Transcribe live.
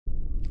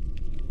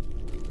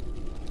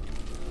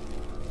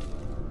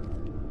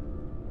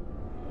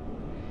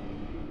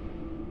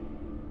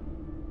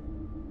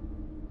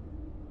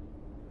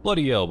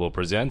Bloody Elbow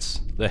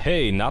presents the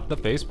Hey Not the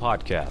Face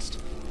podcast,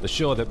 the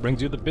show that brings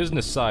you the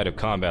business side of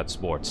combat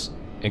sports,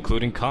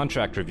 including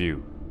contract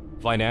review,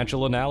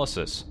 financial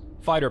analysis,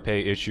 fighter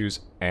pay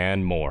issues,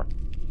 and more.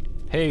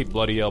 Hey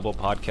Bloody Elbow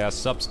podcast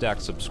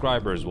Substack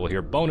subscribers will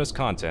hear bonus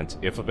content,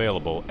 if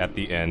available, at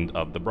the end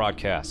of the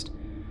broadcast.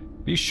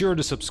 Be sure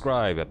to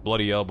subscribe at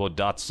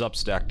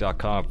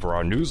bloodyelbow.substack.com for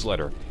our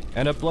newsletter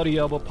and at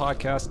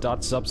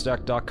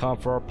bloodyelbowpodcast.substack.com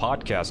for our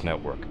podcast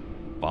network.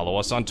 Follow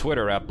us on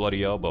Twitter at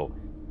Bloody Elbow,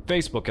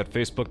 Facebook at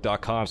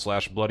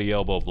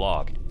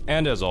facebook.com/bloodyelbowblog,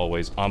 and as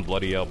always on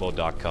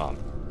bloodyelbow.com.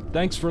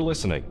 Thanks for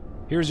listening.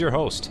 Here's your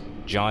host,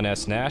 John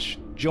S. Nash,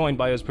 joined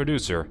by his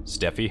producer,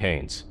 Steffi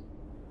Haynes.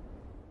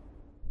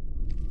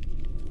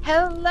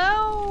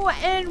 Hello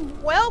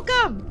and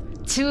welcome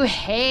to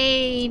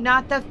Hey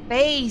Not the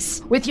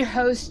Face with your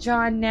host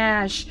John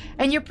Nash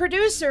and your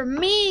producer,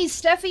 me,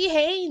 Steffi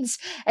Haynes.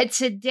 And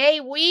today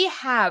we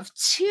have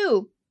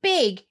two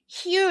big,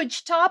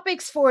 huge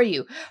topics for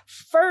you.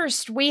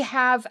 First, we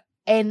have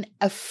an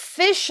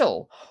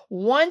official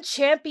one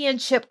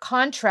championship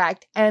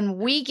contract, and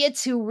we get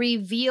to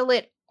reveal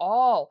it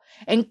all,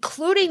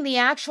 including the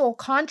actual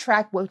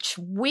contract, which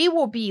we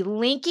will be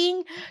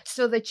linking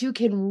so that you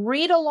can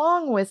read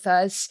along with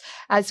us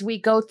as we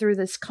go through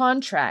this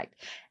contract.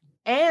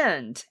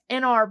 And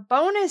in our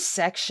bonus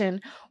section,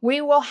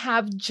 we will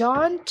have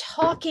John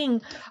talking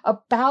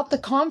about the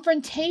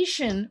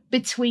confrontation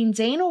between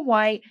Dana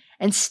White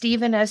and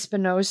Stephen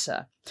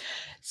Espinosa.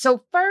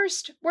 So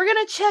first, we're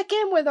going to check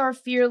in with our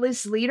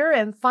fearless leader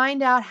and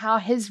find out how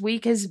his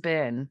week has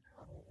been.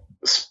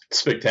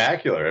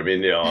 Spectacular. I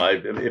mean,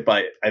 I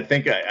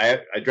think I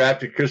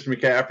drafted Christian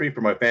McCaffrey for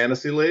my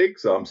fantasy league,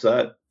 so I'm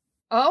set.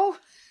 Oh,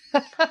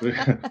 I don't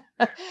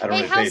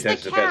really pay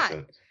attention to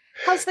that.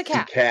 How's the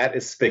cat? The cat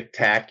is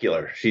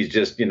spectacular. She's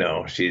just,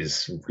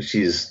 it's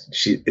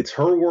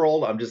her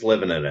world. I'm just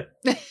living in it.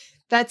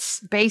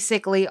 That's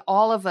basically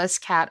all of us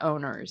cat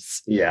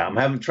owners. Yeah,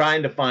 I'm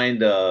trying to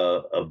find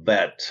a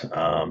vet.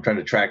 I'm trying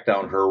to track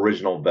down her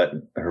original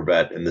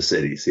vet in the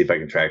city. See if I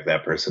can track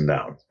that person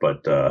down.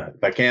 But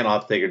if I can't, I'll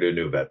have to take her to a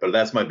new vet. But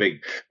that's my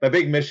big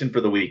mission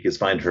for the week is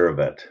find her a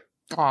vet.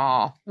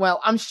 Aw,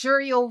 well, I'm sure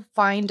you'll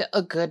find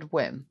a good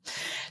win.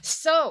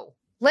 So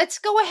let's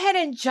go ahead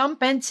and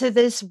jump into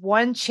this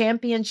one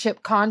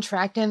championship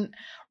contract. And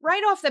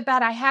right off the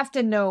bat, I have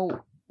to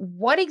know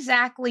what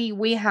exactly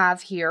we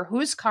have here,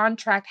 whose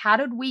contract, how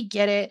did we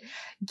get it?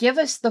 Give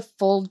us the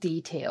full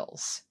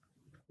details.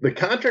 The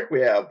contract we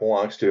have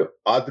belongs to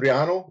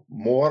Adriano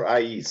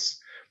Moraes,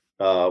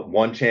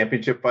 one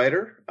championship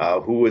fighter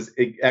who was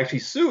actually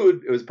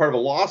sued. It was part of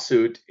a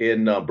lawsuit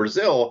in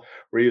Brazil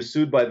where he was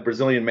sued by the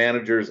Brazilian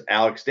managers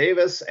Alex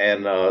Davis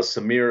and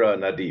Samira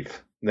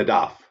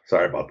Nadaf.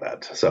 Sorry about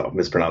that. So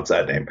mispronounced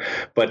that name.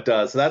 But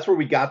so that's where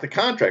we got the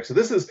contract. So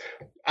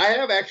I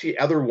have actually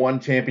other one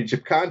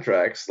championship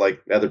contracts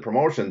like other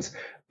promotions,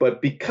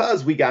 but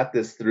because we got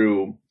this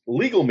through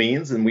legal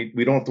means and we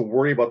don't have to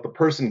worry about the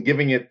person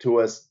giving it to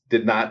us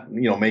did not,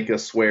 make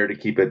us swear to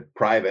keep it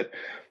private.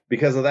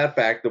 Because of that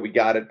fact that we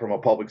got it from a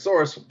public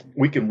source,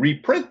 we can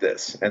reprint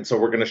this. And so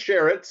we're going to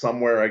share it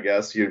somewhere, I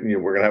guess. We're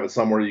going to have it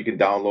somewhere you can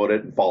download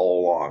it and follow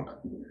along.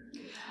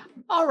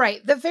 All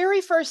right. The very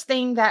first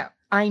thing that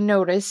I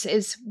notice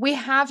is we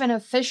have an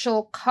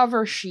official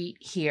cover sheet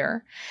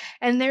here,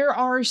 and there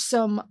are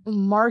some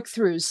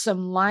mark-throughs,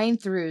 some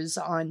line-throughs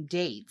on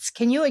dates.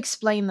 Can you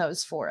explain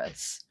those for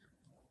us?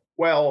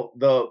 Well,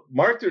 the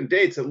mark-through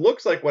dates, it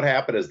looks like what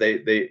happened is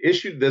they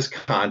issued this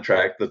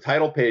contract. The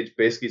title page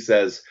basically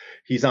says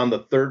he's on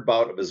the third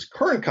bout of his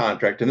current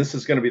contract, and this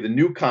is going to be the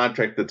new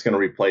contract that's going to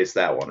replace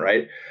that one,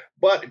 right?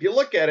 But if you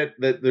look at it,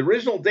 the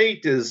original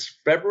date is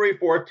February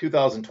 4th,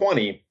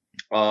 2020.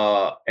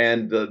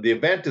 And the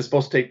event is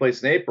supposed to take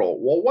place in April.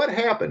 Well, what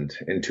happened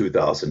in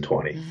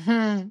 2020?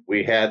 Mm-hmm.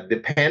 We had the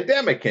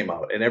pandemic came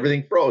out and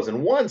everything froze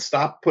and one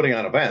stopped putting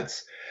on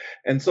events.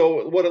 And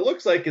so what it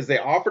looks like is they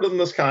offered him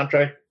this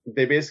contract.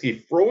 They basically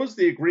froze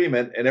the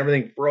agreement and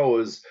everything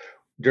froze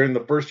during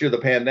the first year of the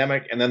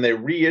pandemic. And then they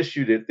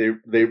reissued it. They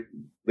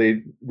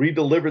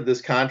redelivered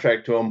this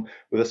contract to him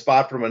with a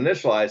spot from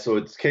initialized. So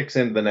it kicks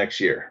in the next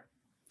year.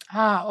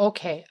 Ah,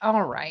 okay.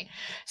 All right.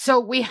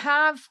 So we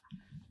have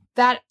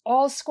that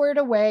all squared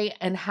away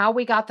and how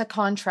we got the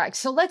contract.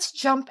 So let's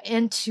jump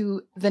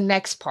into the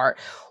next part.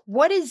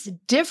 What is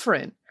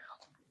different?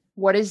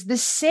 What is the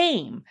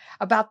same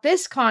about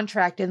this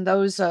contract and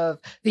those of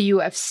the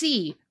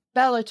UFC,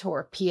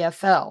 Bellator,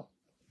 PFL?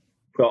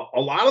 Well,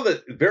 a lot of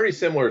the very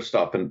similar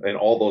stuff in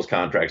all those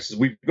contracts.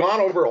 We've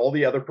gone over all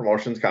the other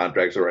promotions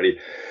contracts already.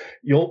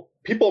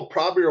 People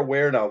probably are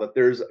aware now that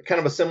there's kind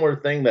of a similar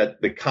thing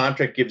that the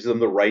contract gives them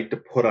the right to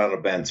put on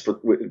events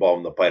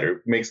involving the fighter.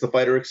 It makes the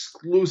fighter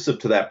exclusive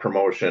to that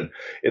promotion.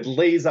 It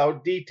lays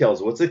out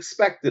details, what's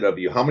expected of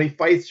you, how many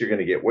fights you're going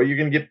to get, what you're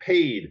going to get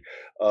paid,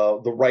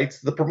 the rights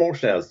the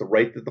promotion has, the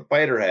right that the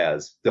fighter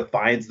has,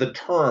 defines the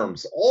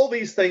terms. All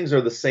these things are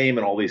the same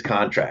in all these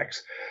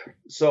contracts.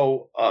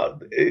 So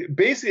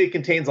it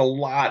contains a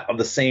lot of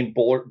the same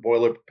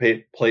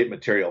boilerplate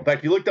material. In fact,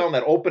 if you look down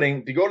that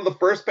opening, if you go to the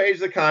first page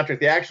of the contract,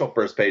 the actual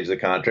first page of the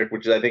contract,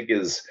 which I think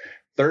is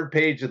third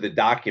page of the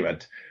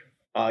document,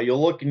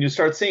 you'll look and you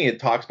start seeing it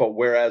talks about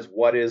whereas,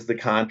 what is the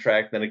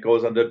contract, then it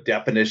goes on to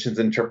definitions,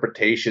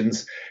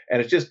 interpretations,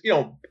 and it's just,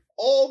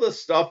 all the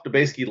stuff to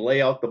basically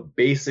lay out the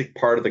basic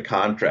part of the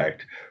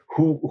contract,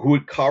 who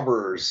it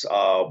covers,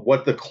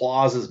 what the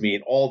clauses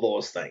mean, all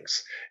those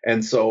things.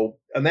 And so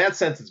in that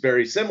sense, it's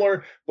very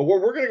similar. But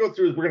what we're going to go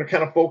through is we're going to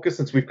kind of focus,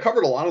 since we've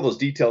covered a lot of those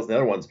details in the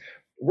other ones,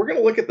 we're going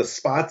to look at the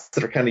spots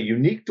that are kind of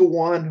unique to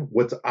one,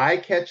 what's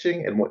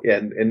eye-catching,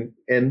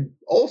 and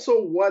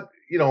also what,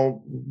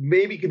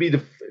 maybe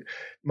could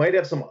might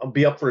have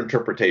be up for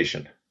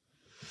interpretation.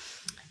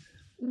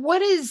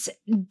 What is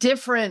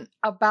different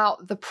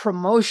about the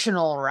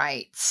promotional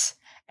rights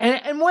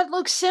and what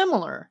looks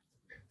similar?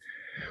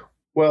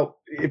 Well,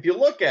 if you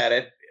look at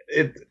it,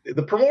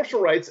 the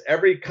promotional rights,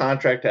 every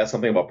contract has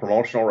something about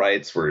promotional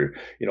rights where,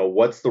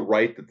 what's the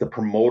right that the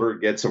promoter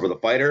gets over the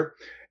fighter.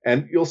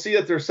 And you'll see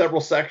that there's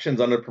several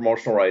sections under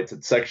promotional rights.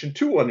 It's section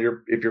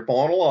 2 if you're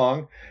following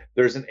along.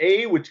 There's an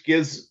A, which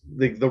gives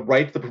the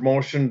right to the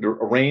promotion to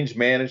arrange,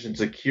 manage, and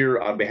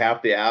secure on behalf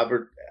of the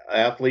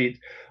athlete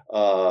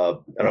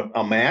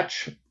a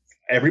match.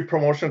 Every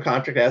promotional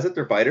contract has it.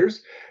 They're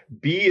fighters.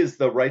 B is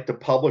the right to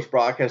publish,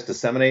 broadcast,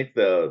 disseminate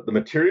the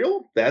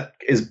material. That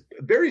is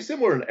very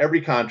similar in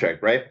every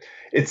contract, right?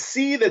 It's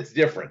C that's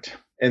different.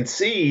 And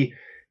C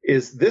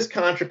is this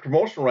contract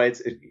promotional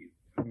rights.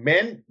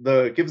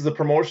 Gives the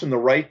promotion the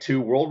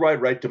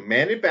worldwide right to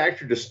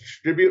manufacture,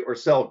 distribute, or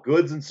sell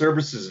goods and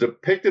services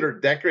depicted or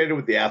decorated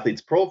with the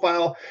athlete's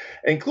profile,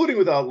 including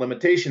without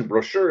limitation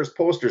brochures,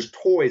 posters,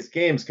 toys,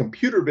 games,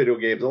 computer video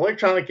games,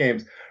 electronic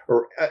games,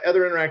 or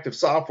other interactive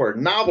software,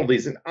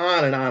 novelties, and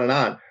on and on and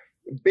on.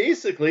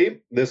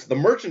 Basically, this is the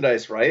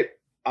merchandise right,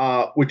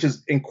 which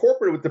is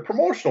incorporated with the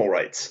promotional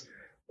rights,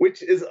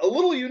 which is a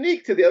little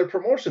unique to the other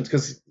promotions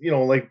because,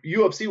 like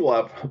UFC will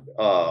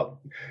have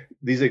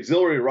these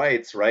auxiliary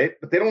rights, right?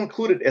 But they don't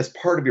include it as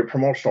part of your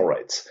promotional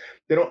rights.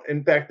 They don't.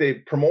 In fact, the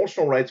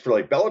promotional rights for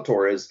like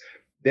Bellator is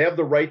they have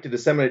the right to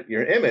disseminate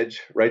your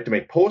image, right, to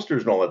make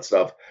posters and all that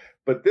stuff.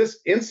 But this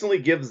instantly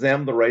gives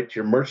them the right to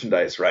your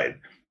merchandise right.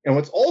 And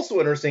what's also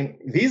interesting,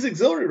 these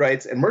auxiliary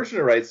rights and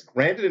merchandise rights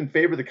granted in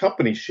favor of the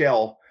company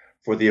shall,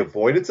 for the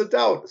avoidance of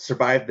doubt,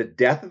 survive the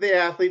death of the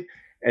athlete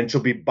and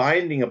shall be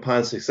binding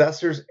upon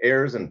successors,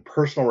 heirs, and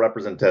personal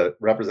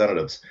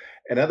representatives.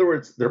 In other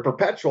words, they're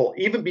perpetual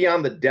even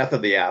beyond the death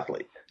of the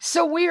athlete.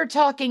 So we are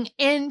talking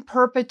in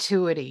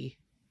perpetuity.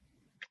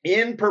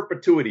 In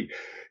perpetuity.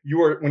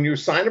 When you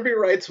sign up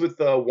your rights with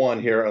one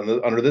here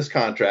under this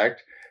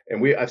contract,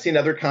 and I've seen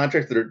other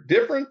contracts that are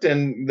different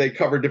and they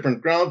cover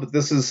different ground, but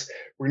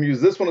we're going to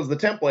use this one as the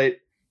template.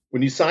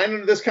 When you sign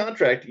into this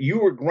contract,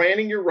 you are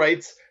granting your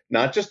rights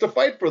not just to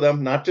fight for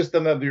them, not just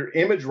them have your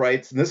image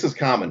rights, and this is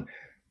common.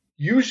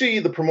 Usually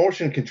the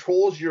promotion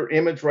controls your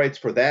image rights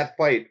for that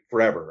fight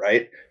forever,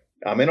 right?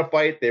 I'm in a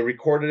fight, they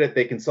recorded it,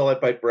 they can sell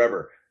that fight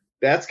forever.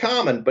 That's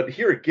common, but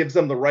here it gives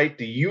them the right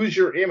to use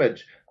your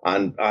image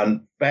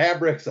on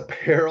fabrics,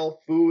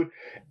 apparel, food,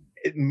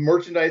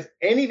 merchandise,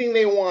 anything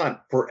they want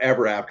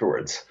forever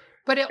afterwards.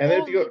 But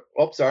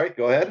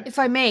go ahead. If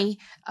I may,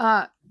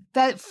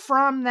 that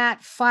from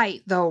that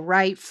fight though,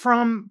 right?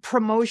 From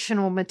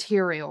promotional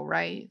material,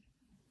 right?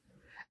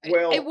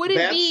 Well, it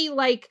wouldn't be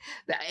like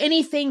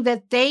anything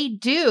that they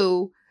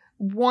do,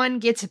 one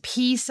gets a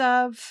piece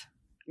of.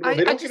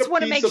 I just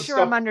want to make sure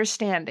I'm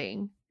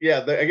understanding.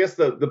 Yeah, I guess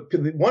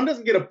the one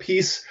doesn't get a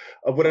piece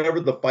of whatever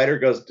the fighter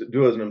does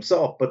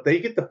himself, but they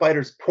get the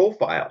fighter's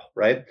profile,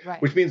 right?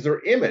 Which means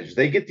their image.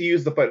 They get to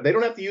use the fight. They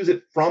don't have to use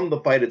it from the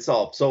fight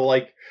itself. So,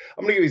 like,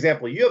 I'm going to give you an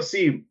example.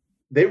 UFC,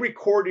 they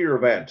record your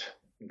event.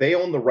 They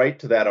own the right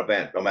to that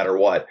event, no matter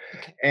what.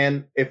 Okay.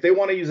 And if they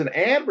want to use an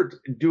ad or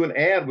do an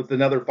ad with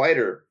another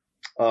fighter,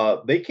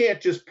 they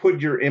can't just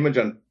put your image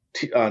on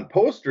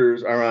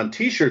posters or on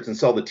T-shirts and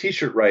sell the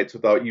T-shirt rights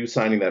without you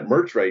signing that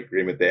merch right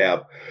agreement they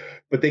have.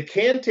 But they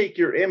can take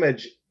your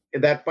image,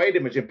 that fight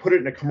image, and put it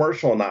in a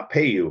commercial and not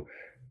pay you.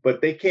 But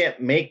they can't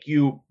make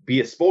you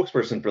be a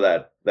spokesperson for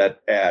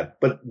that ad.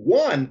 But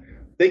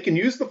they can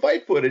use the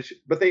fight footage,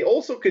 but they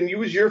also can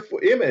use your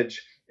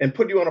image and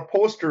put you on a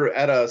poster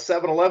at a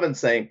 7-Eleven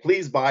saying,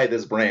 please buy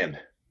this brand.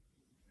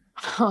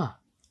 Huh.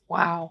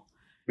 Wow.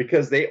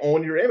 Because they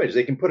own your image.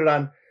 They can put it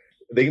on,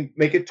 they can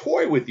make a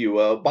toy with you,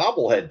 a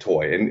bobblehead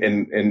toy,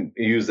 and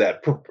use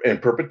that in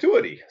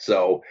perpetuity.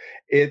 So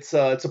it's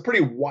a pretty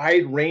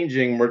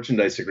wide-ranging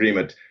merchandise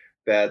agreement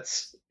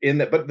that's in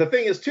that. But the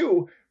thing is,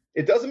 too,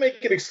 it doesn't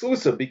make it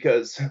exclusive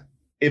because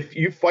if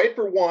you fight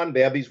for one,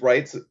 they have these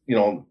rights,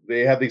 they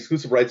have the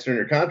exclusive rights during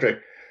your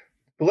contract.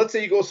 But let's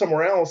say you go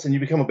somewhere else and you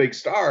become a big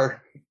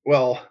star.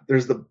 Well,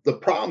 there's the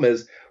problem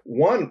is,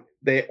 one,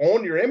 they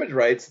own your image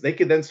rights. They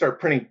could then start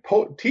printing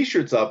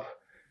T-shirts up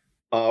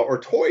or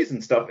toys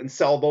and stuff, and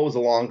sell those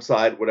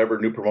alongside whatever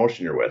new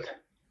promotion you're with.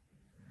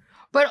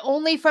 But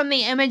only from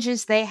the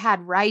images they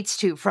had rights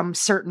to from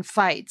certain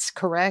fights,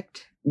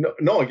 correct?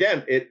 No.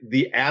 Again,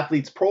 the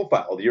athlete's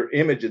profile, your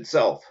image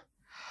itself.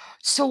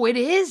 So it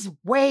is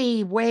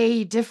way,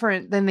 way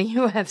different than the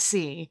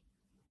UFC.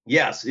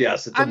 Yes.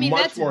 It's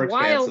that's more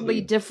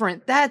wildly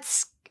different.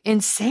 That's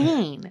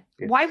insane.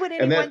 Yeah. Why would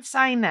anyone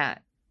sign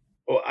that?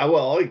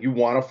 Well, you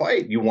want to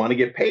fight, you want to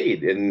get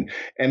paid, and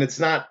it's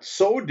not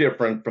so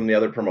different from the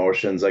other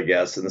promotions, I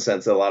guess, in the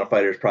sense that a lot of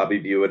fighters probably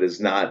view it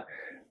as not.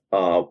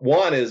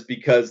 One is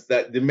because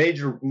that the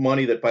major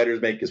money that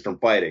fighters make is from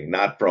fighting,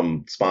 not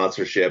from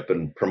sponsorship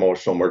and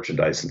promotional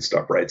merchandise and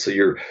stuff, right? So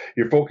you're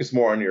focused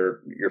more on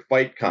your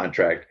fight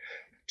contract.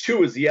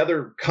 Two is the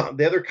other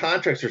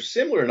contracts are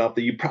similar enough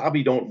that you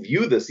probably don't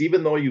view this,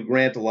 even though you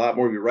grant a lot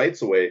more of your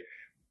rights away,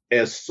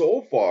 as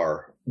so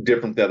far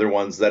different than other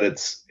ones that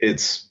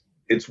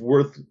it's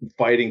worth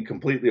fighting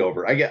completely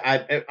over.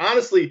 I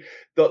honestly,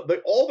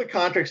 all the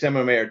contracts in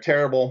MMA are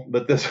terrible,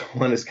 but this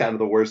one is kind of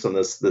the worst on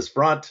this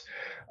front.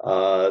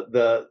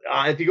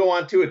 If you go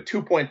on to it,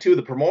 2.2,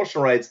 the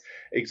promotional rights,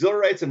 auxiliary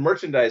rights, and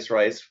merchandise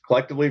rights,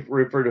 collectively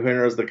referred to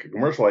here as the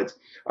commercial rights,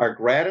 are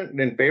granted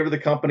in favor of the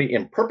company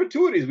in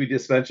perpetuity, as we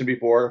just mentioned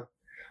before,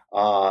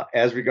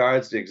 as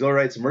regards to auxiliary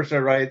rights and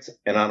merchandise rights,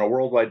 and on a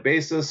worldwide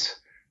basis,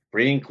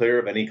 free and clear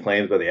of any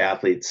claims by the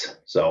athletes.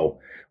 So,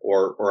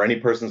 or any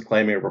persons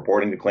claiming or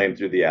reporting the claim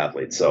through the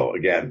athletes. So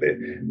again,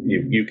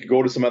 you could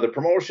go to some other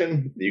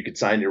promotion, you could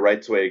sign your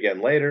rights away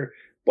again later,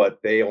 but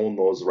they own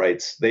those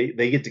rights. They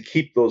get to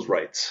keep those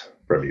rights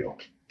from you.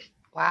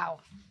 Wow.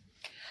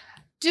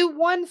 Do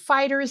ONE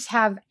fighters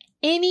have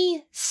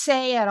any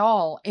say at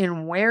all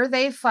in where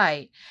they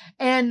fight?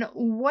 And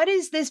what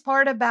is this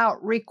part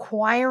about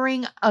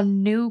requiring a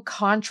new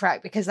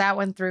contract? Because that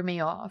one threw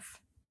me off.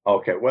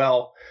 Okay,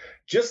 well,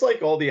 just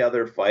like all the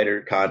other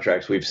fighter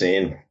contracts we've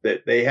seen,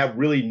 that they have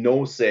really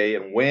no say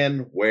in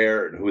when,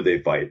 where, and who they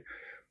fight.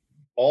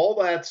 All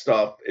that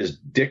stuff is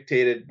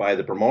dictated by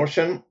the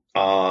promotion.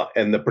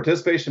 And the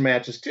participation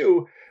matches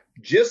too,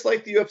 just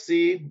like the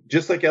UFC,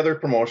 just like other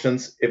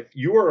promotions. If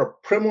you are a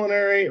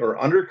preliminary or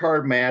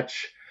undercard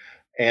match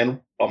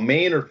and a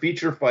main or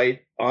feature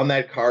fight on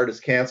that card is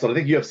canceled, I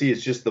think UFC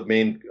is just the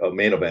main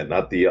event,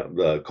 not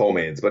the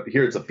co-mains, but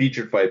here it's a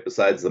featured fight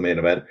besides the main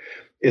event,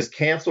 is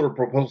canceled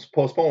or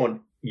postponed,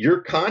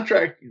 your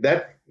contract,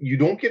 that you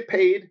don't get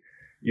paid,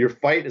 your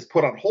fight is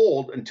put on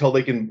hold until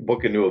they can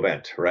book a new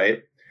event,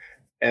 right?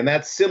 And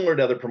that's similar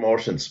to other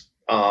promotions.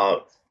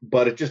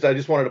 But I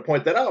just wanted to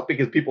point that out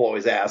because people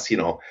always ask,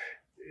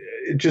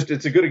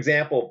 it's a good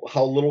example of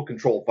how little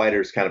control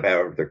fighters kind of have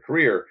over their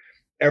career.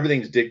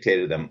 Everything's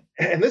dictated to them.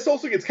 And this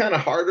also gets kind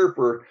of harder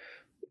for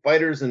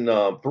fighters, and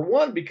for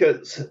one,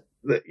 because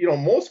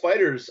most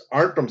fighters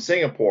aren't from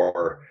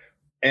Singapore.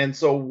 And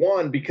so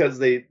one, because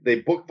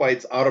they book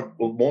fights out of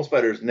most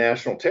fighters'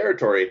 national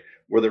territory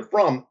where they're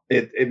from,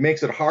 it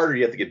makes it harder.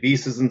 You have to get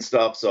visas and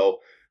stuff. So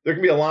there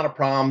can be a lot of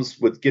problems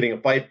with getting a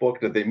fight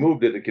booked. If they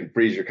moved it, it can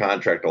freeze your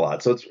contract a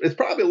lot. So it's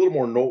probably a little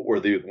more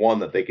noteworthy with one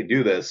that they can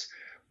do this.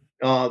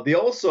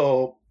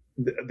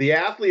 The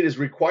athlete is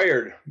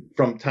required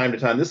from time to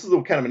time, this is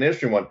kind of an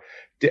interesting one,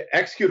 to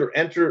execute or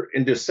enter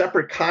into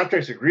separate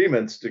contracts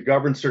agreements to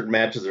govern certain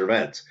matches or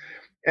events.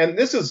 And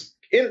this is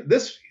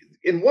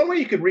in one way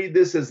you could read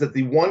this as that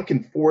the one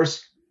can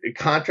force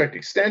contract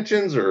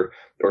extensions or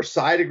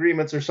side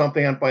agreements or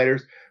something on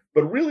fighters.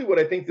 But really what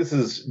I think this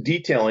is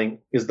detailing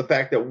is the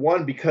fact that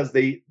one, because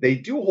they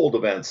do hold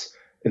events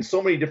in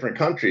so many different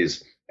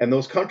countries, and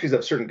those countries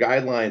have certain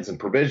guidelines and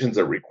provisions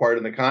that are required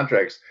in the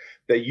contracts,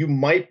 that you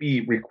might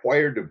be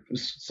required to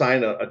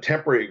sign a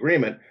temporary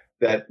agreement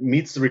that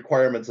meets the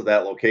requirements of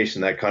that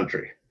location, that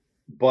country.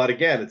 But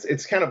again,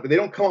 it's kind of, they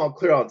don't come out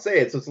clear out and say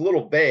it, so it's a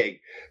little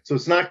vague. So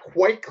it's not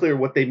quite clear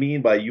what they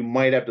mean by you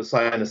might have to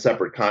sign a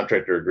separate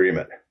contract or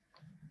agreement.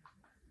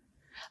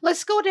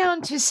 Let's go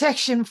down to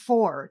section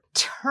 4,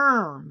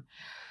 term.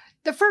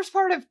 The first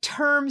part of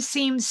term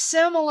seems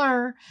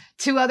similar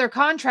to other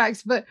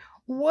contracts, but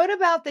what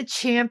about the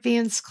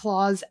champions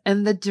clause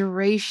and the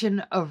duration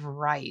of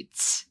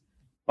rights?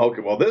 Okay,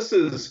 well, this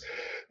is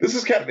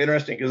kind of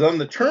interesting because on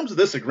the terms of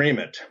this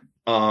agreement,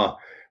 well,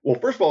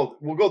 first of all,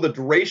 we'll go the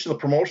duration of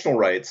the promotional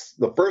rights.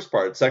 The first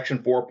part, section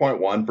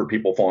 4.1, for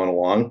people following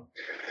along.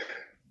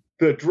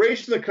 The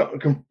duration of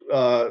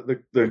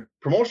the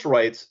promotional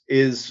rights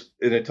is,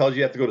 and it tells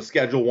you have to go to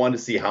Schedule 1 to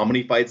see how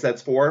many fights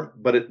that's for.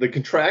 But the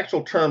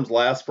contractual terms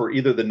last for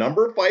either the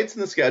number of fights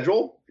in the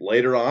schedule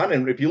later on,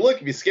 and if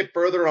you skip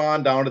further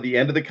on down to the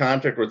end of the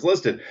contract where it's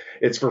listed,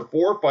 it's for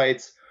 4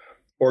 fights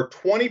or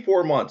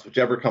 24 months,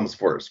 whichever comes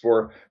first.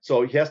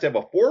 So he has to have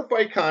a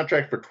 4-fight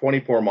contract for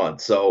 24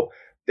 months. So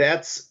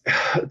it's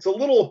a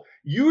little,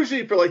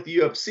 usually for like the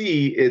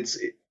UFC,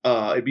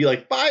 it'd be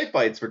like 5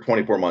 fights for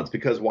 24 months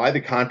because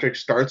the contract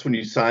starts when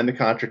you sign the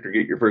contract or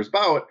get your first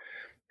bout,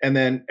 and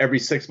then every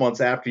 6 months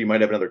after you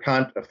might have another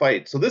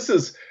fight. So this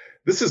is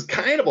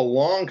kind of a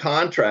long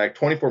contract,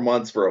 24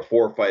 months for a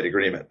 4-fight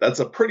agreement. That's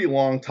a pretty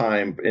long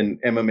time in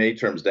MMA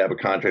terms to have a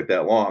contract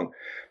that long.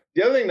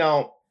 The other thing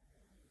now,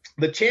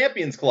 the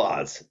champions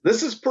clause.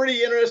 This is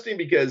pretty interesting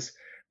because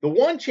the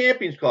one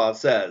champions clause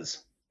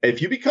says,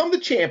 if you become the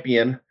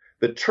champion,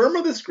 the term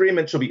of this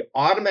agreement shall be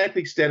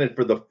automatically extended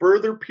for the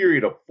further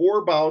period of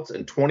 4 bouts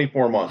and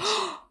 24 months.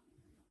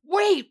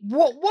 Wait,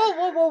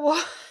 whoa.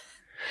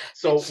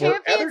 So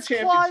the champions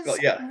clause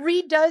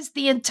redoes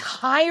the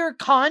entire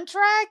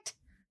contract?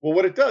 Well,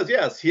 what it does,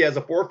 yes, he has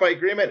a 4-fight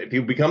agreement. If he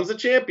becomes a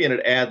champion,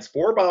 it adds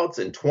 4 bouts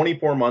and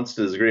 24 months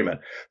to his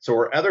agreement. So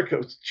where other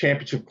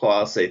championship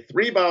clause say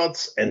 3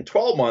 bouts and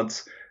 12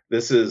 months,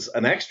 this is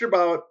an extra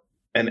bout,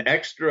 an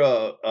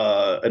extra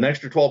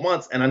 12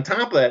 months. And on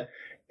top of that,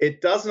 it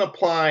doesn't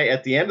apply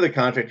at the end of the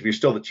contract if you're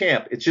still the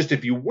champ. It's just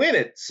if you win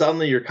it,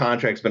 suddenly your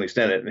contract's been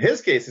extended. In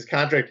his case, his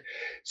contract,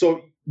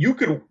 so you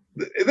could,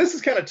 this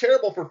is kind of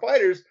terrible for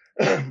fighters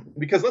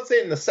because let's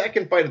say in the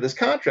second fight of this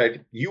contract,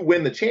 you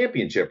win the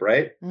championship,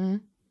 right? Mm-hmm.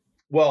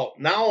 Well,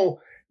 now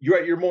you're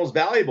at your most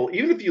valuable.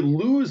 Even if you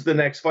lose the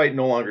next fight,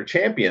 no longer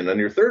champion on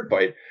your third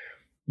fight,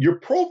 your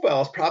profile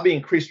has probably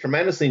increased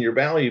tremendously in your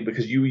value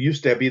because you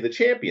used to be the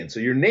champion. So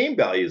your name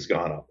value has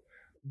gone up.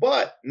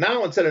 But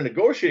now instead of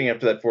negotiating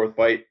after that 4th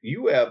fight,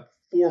 you have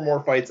 4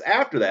 more fights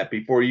after that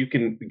before you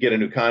can get a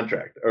new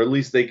contract, or at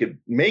least they could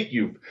make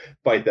you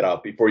fight that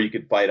out before you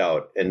could fight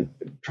out and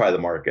try the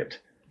market.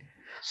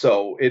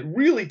 So it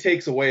really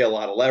takes away a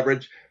lot of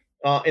leverage.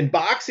 In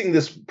boxing,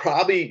 this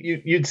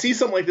probably, you'd see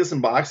something like this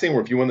in boxing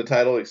where if you win the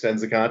title, it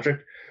extends the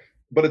contract.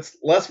 But it's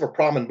less of a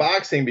problem in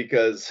boxing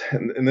because,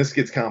 and this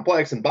gets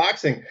complex, in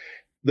boxing,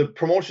 the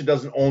promotion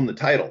doesn't own the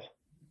title.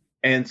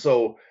 And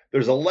so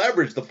there's a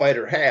leverage the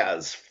fighter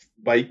has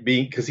by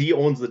being, because he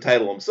owns the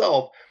title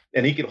himself,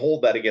 and he can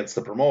hold that against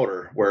the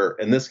promoter, where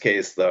in this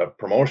case, the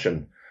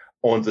promotion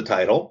owns the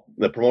title,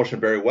 the promotion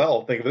very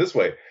well. Think of it this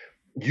way.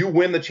 You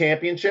win the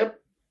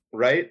championship,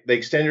 right? They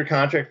extend your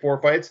contract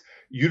 4 fights.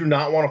 You do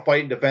not want to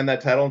fight and defend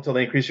that title until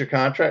they increase your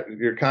contract.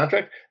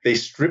 They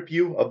strip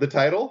you of the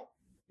title.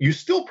 You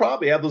still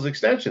probably have those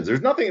extensions.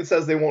 There's nothing that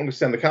says they won't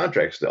extend the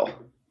contract still.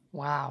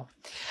 Wow.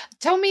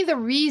 Tell me the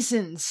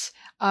reasons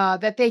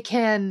that they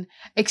can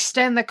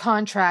extend the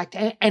contract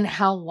and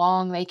how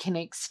long they can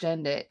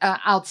extend it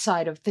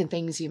outside of the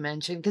things you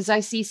mentioned. Because I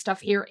see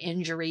stuff here,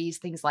 injuries,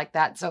 things like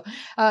that. So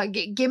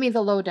give me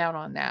the lowdown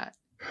on that.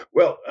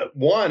 Well,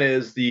 one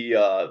is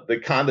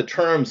the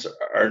terms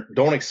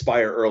don't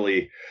expire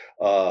early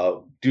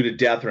due to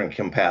death or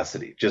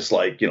incapacity, just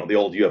like the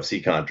old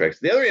UFC contracts.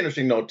 The other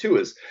interesting note too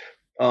is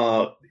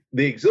the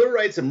auxiliary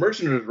rights and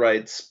merchandise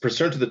rights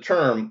pursuant to the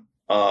term.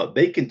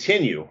 They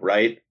continue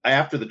right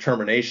after the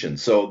termination.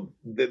 So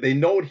they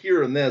note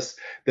here in this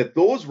that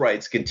those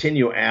rights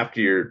continue after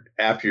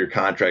your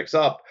contract's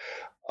up.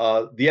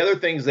 The other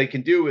things they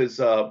can do is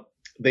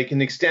they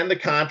can extend the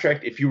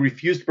contract if you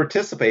refuse to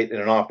participate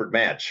in an offered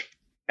match.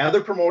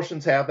 Other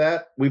promotions have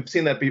that. We've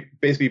seen that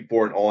basically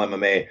before in all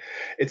MMA.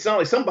 It's not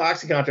like some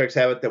boxing contracts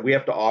have it that we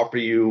have to offer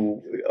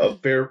you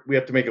we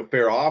have to make a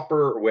fair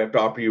offer, or we have to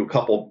offer you a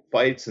couple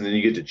fights and then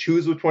you get to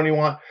choose which one you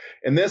want.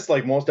 And this,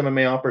 like most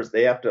MMA offers,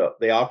 they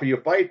offer you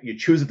a fight, you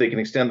choose if they can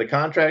extend the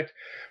contract.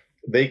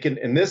 They can,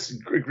 in this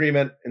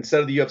agreement,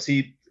 instead of the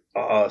UFC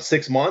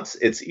 6 months,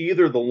 it's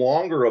either the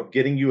longer of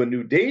getting you a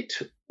new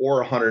date or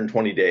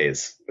 120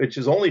 days, which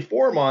is only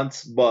 4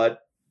 months, but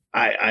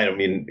I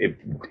mean,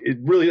 it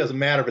really doesn't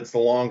matter if it's the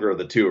longer of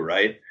the two,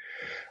 right?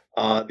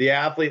 The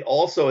athlete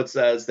also, it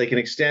says they can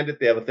extend it.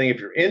 They have a thing if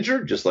you're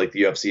injured, just like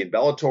the UFC and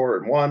Bellator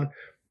and one,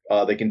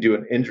 they can do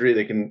an injury.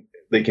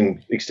 They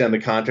can extend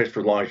the contract for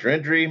as long as your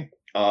injury.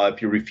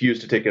 If you refuse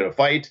to take a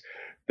fight,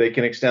 they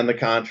can extend the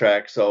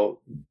contract. So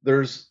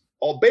there's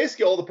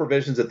basically all the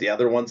provisions that the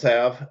other ones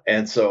have.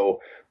 And so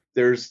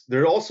there's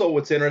also,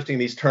 what's interesting,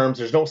 these terms,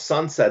 there's no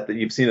sunset that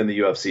you've seen in the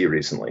UFC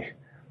recently.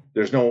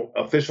 There's no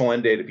official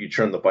end date if you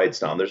turn the fights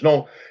down. There's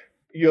no,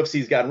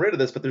 UFC's gotten rid of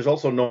this, but there's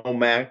also no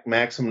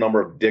maximum number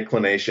of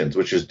declinations,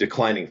 which is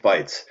declining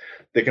fights.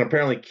 They can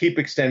apparently keep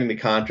extending the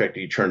contract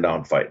if you turn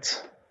down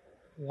fights.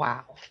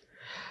 Wow.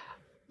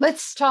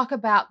 Let's talk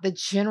about the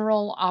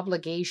general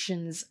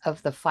obligations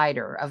of the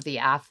fighter, of the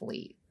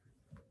athlete.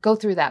 Go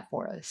through that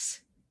for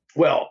us.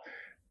 Well,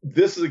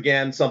 this is,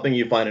 again, something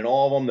you find in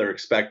all of them. They're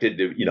expected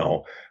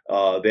to,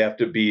 they have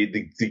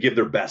to give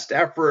their best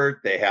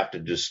effort. They have to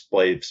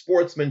display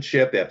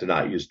sportsmanship. They have to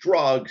not use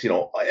drugs.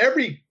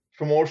 Every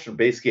promotion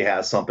basically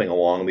has something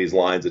along these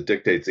lines that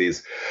dictates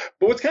these.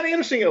 But what's kind of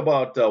interesting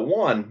about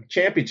one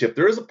championship,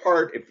 there is a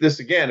part,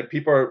 if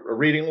people are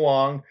reading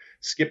along,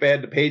 skip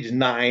ahead to page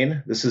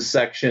 9. This is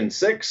section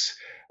 6.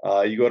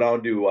 You go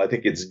down to, I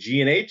think it's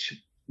G and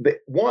H.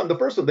 The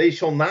first one, they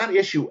shall not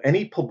issue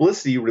any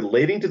publicity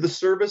relating to the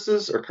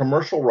services or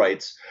commercial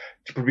rights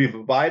to be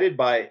provided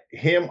by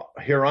him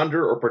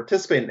hereunder or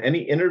participate in any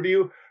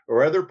interview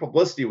or other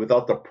publicity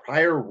without the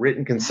prior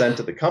written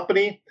consent of the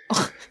company.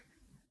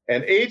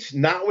 And H,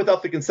 not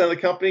without the consent of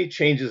the company,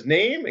 change his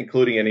name,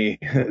 including any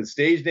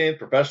stage names,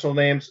 professional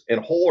names, in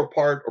whole or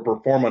part, or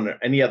perform under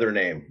any other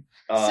name.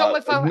 So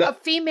if a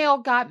female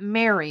got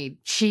married,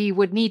 she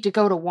would need to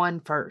go to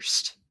one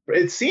first.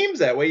 It seems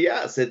that way.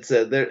 Yes,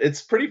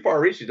 it's pretty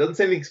far-reaching. It doesn't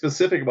say anything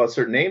specific about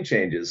certain name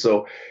changes.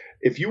 So,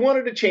 if you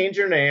wanted to change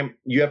your name,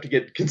 you have to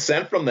get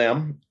consent from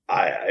them.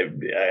 I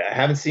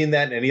haven't seen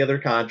that in any other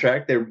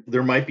contract.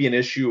 There might be an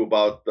issue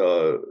about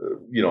the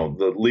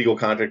legal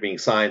contract being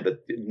signed, but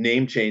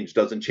name change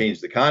doesn't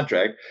change the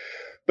contract.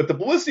 But the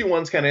publicity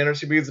one's kind of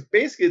interesting because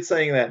basically it's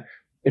saying that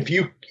if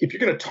you're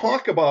going to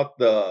talk about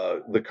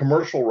the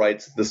commercial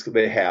rights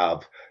they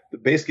have,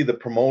 basically the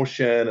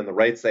promotion and the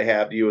rights they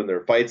have to you and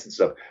their fights and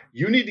stuff,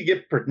 you need to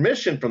get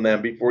permission from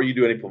them before you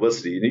do any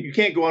publicity. You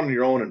can't go out on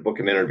your own and book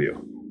an interview.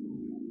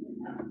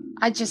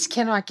 I just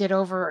cannot get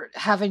over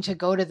having to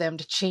go to them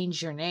to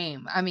change your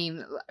name. I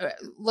mean,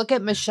 look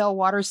at Michelle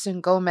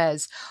Waterson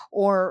Gomez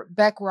or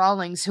Beck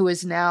Rawlings, who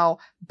is now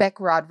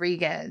Beck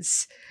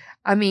Rodriguez.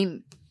 I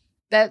mean,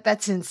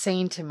 that's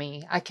insane to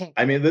me. I can't.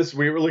 I mean,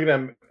 we were looking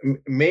at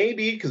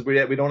maybe because we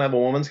don't have a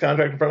women's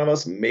contract in front of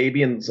us.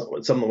 Maybe in some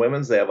of the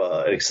women's they have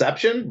an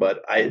exception,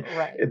 but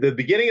at the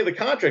beginning of the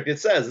contract it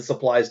says this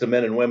applies to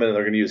men and women, and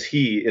they're going to use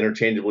he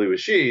interchangeably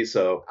with she.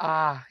 So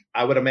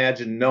I would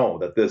imagine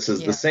that this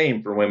is the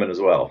same for women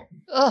as well.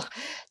 Ugh.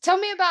 Tell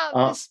me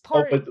about this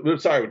part.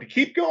 But sorry, to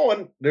keep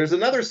going, there's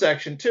another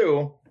section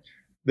too.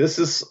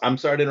 I'm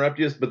sorry to interrupt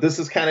you, but this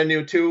is kind of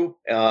new too,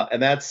 and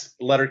that's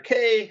letter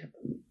K.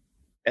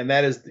 And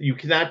that is, you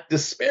cannot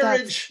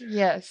disparage.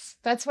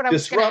 That's what I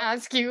was going to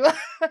ask you.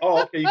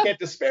 Okay. You can't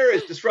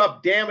disparage,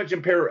 disrupt, damage,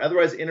 impair, or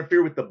otherwise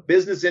interfere with the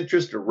business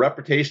interest or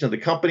reputation of the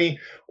company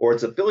or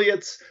its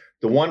affiliates,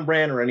 the one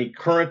brand or any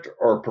current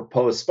or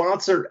proposed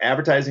sponsor,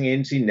 advertising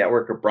agency,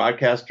 network, or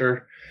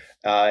broadcaster.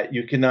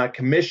 You cannot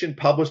commission,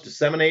 publish,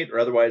 disseminate, or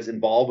otherwise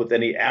involve with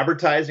any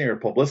advertising or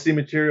publicity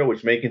material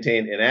which may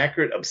contain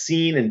inaccurate,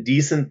 obscene,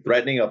 indecent,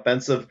 threatening,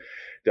 offensive,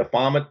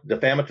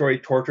 defamatory,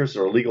 torturous,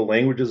 or illegal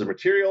languages or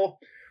material,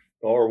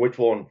 or which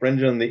will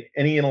infringe on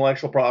any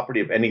intellectual property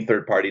of any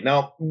third party.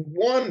 Now,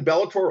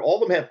 Bellator, all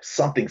of them have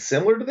something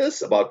similar to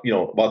this about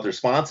their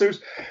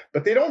sponsors,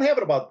 but they don't have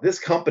it about this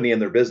company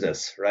and their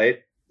business,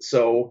 right?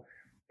 So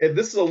if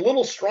this is a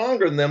little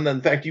stronger than them, then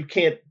in fact, you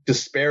can't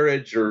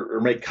disparage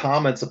or make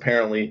comments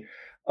apparently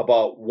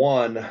about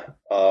one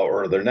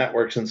or their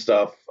networks and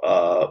stuff,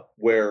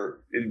 where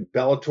in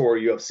Bellator,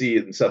 UFC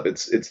and stuff,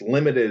 it's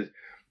limited.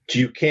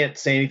 You can't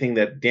say anything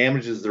that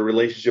damages the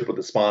relationship with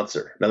the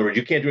sponsor. In other words,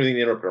 you can't do anything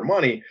to interrupt their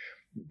money,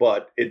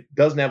 but it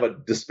doesn't have a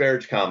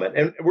disparage comment.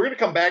 And we're going to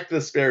come back to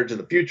disparage in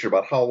the future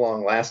about how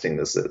long lasting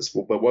this is.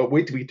 But we'll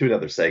wait till we get to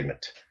another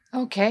segment.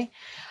 Okay.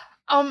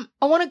 I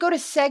want to go to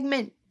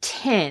segment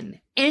 10,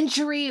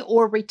 injury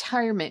or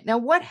retirement. Now,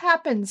 what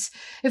happens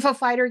if a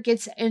fighter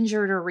gets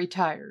injured or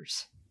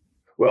retires?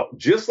 Well,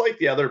 just like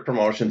the other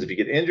promotions, if you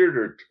get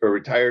injured or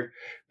retired,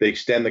 they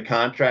extend the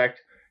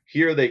contract.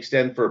 Here, they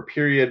extend for a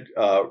period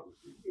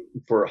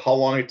for how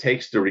long it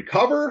takes to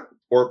recover,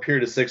 or a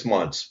period of 6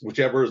 months,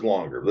 whichever is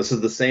longer. This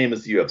is the same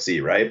as the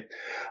UFC, right?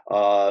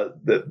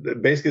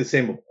 Basically the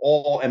same of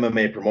all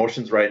MMA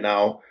promotions right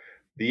now.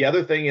 The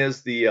other thing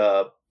is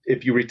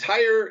if you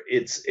retire,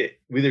 it's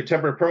either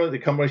temporary or permanent. The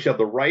company shall have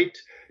the right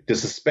to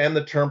suspend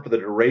the term for the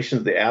duration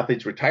of the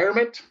athlete's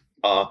retirement.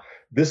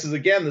 This is,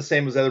 again, the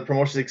same as other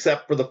promotions,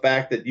 except for the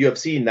fact that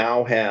UFC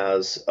now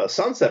has a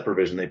sunset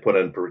provision they put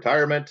in for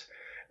retirement.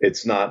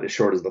 It's not as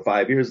short as the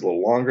 5 years, a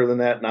little longer than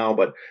that now,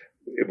 but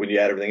when you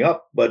add everything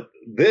up. But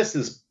this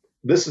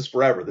is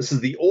forever. This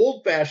is the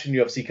old-fashioned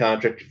UFC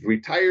contract. If you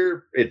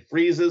retire, it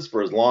freezes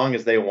for as long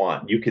as they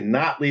want. You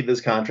cannot leave this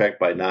contract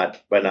by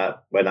not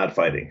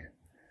fighting.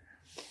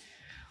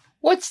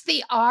 What's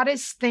the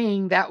oddest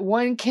thing that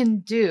one can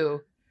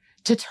do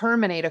to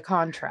terminate a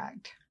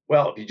contract?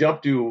 Well, if you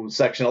jump to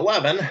Section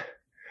 11,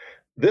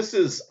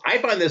 I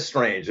find this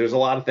strange. There's a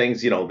lot of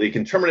things, they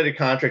can terminate a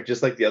contract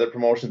just like the other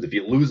promotions. If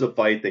you lose a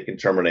fight, they can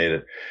terminate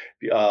it.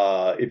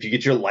 If you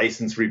get your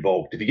license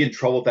revoked, if you get in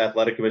trouble with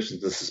athletic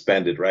commissions, it's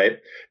suspended, right?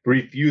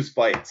 Refuse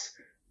fights.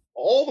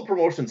 All the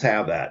promotions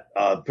have that.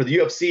 For the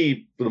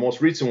UFC, for the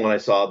most recent one I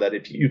saw, that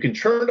if you can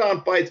turn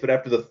down fights, but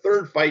after the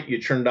third fight you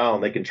turn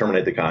down, they can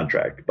terminate the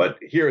contract. But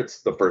here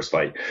it's the first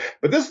fight.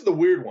 But this is the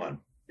weird one.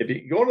 If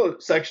you go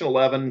to Section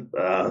 11,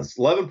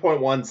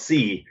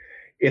 11.1c,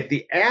 if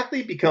the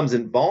athlete becomes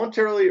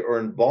involuntarily or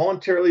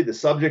involuntarily the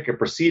subject of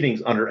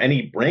proceedings under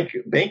any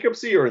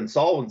bankruptcy or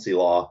insolvency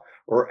law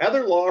or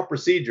other law or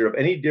procedure of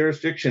any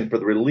jurisdiction for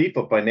the relief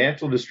of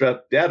financial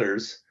distressed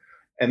debtors,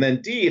 and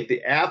then D, if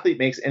the athlete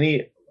makes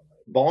any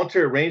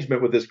voluntary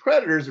arrangement with his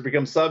creditors or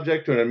becomes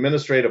subject to an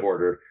administrative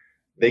order,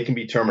 they can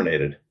be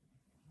terminated.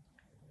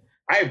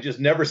 I have just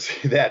never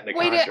seen that in a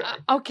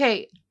contract.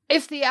 Okay.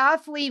 If the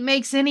athlete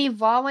makes any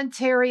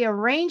voluntary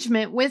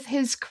arrangement with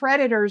his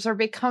creditors or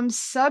becomes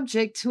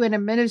subject to an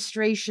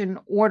administration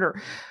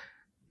order.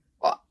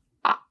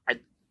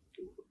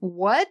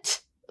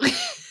 What?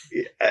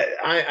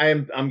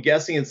 I'm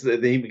guessing it's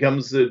that he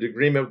becomes an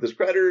agreement with his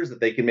creditors that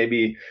they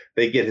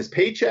get his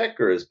paycheck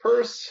or his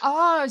purse.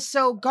 Oh,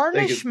 so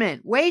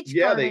garnishment, wage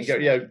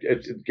garnishment.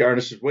 It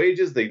garnishes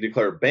wages. They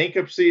declare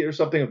bankruptcy or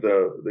something.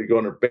 They go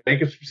under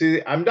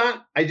bankruptcy.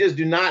 I just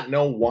do not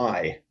know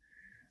why.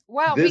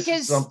 Wow,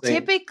 because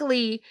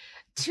typically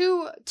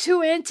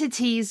two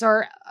entities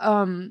are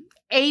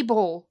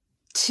able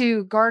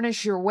to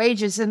garnish your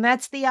wages, and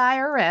that's the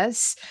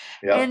IRS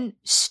and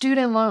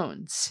student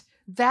loans.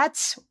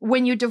 That's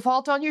when you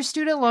default on your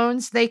student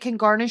loans, they can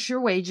garnish your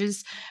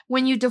wages.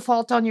 When you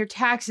default on your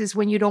taxes,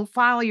 when you don't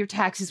file your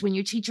taxes, when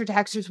you cheat your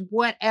taxes,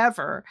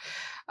 whatever.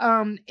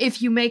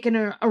 If you make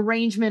an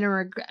arrangement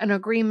or an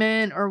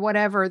agreement or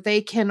whatever,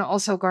 they can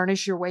also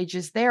garnish your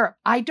wages there.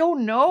 I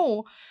don't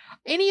know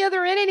any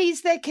other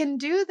entities that can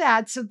do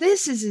that. So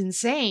this is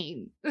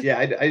insane. Yeah,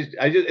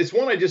 I just it's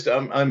one I just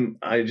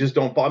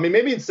don't follow. I mean,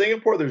 maybe in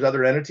Singapore there's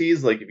other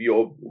entities, like if you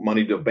owe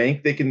money to a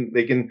bank, they can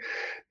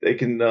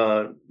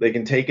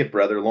take it for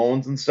other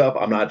loans and stuff.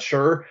 I'm not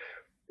sure,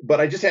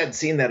 but I just hadn't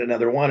seen that in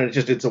other one. And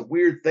it's a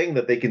weird thing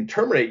that they can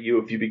terminate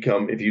you if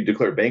you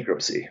declare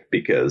bankruptcy,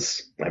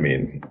 because I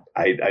mean,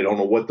 I don't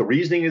know what the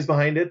reasoning is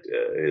behind it.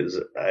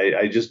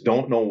 I just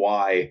don't know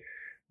why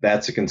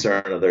that's a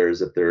concern of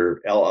theirs if their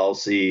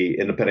LLC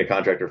independent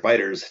contractor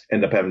fighters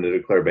end up having to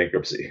declare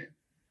bankruptcy.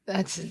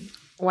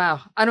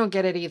 Wow. I don't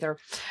get it either.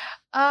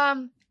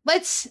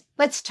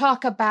 Let's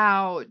talk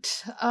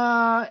about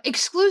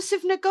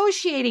exclusive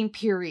negotiating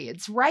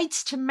periods,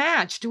 rights to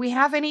match. Do we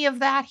have any of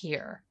that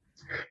here?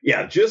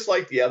 Yeah, just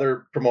like the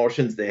other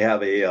promotions, they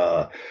have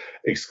a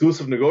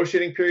exclusive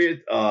negotiating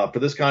period. For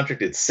this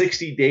contract, it's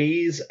 60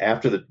 days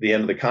after the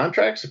end of the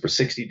contract. So for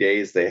 60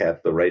 days, they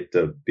have the right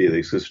to be the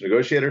exclusive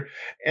negotiator,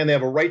 and they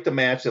have a right to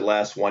match that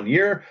lasts 1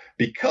 year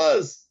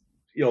because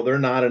they're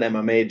not an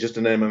MMA, just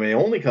an MMA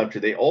only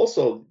country. They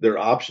also their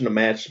option to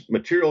match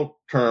material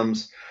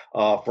terms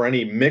for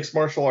any mixed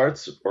martial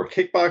arts or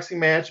kickboxing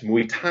match,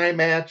 Muay Thai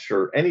match,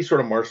 or any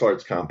sort of martial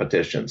arts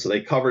competition. So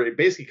it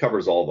basically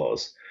covers all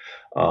those.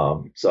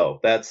 So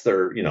that's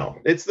their,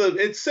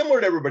 it's similar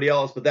to everybody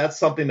else, but that's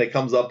something that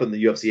comes up in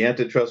the UFC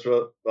antitrust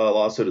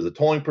lawsuit as a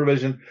tolling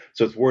provision.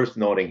 So it's worth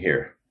noting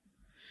here.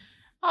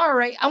 All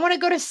right. I want to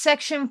go to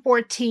section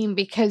 14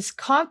 because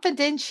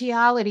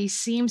confidentiality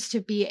seems to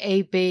be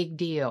a big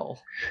deal.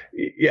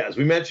 Yeah. As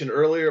we mentioned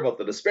earlier about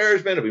the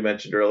disparagement, and we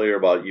mentioned earlier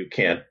about you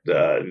can't,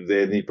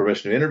 they need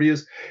permission to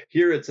interviews.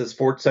 Here it says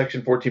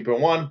section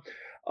 14.1.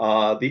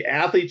 The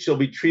athlete shall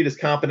be treated as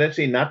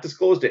confidentially not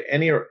disclosed to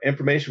any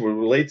information which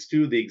relates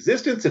to the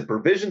existence and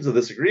provisions of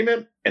this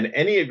agreement and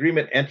any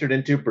agreement entered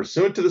into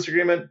pursuant to this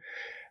agreement,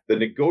 the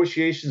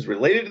negotiations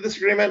related to this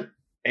agreement,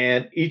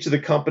 and each of the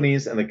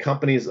companies and the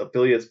company's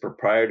affiliates'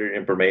 proprietary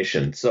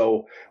information.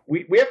 So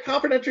we have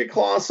confidentiality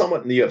clause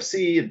somewhat in the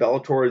UFC and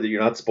Bellator that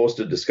you're not supposed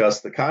to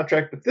discuss the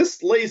contract, but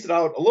this lays it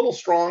out a little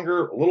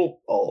stronger,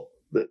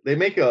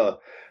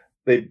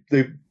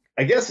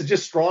 I guess it's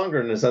just stronger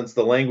in the sense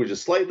the language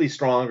is slightly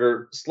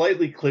stronger,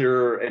 slightly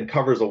clearer, and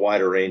covers a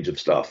wider range of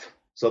stuff.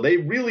 So they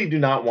really do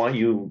not want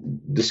you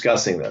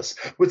discussing this.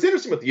 What's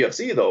interesting with the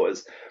UFC, though,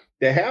 is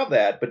they have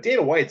that, but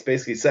Dana White's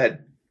basically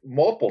said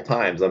multiple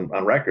times on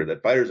record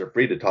that fighters are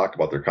free to talk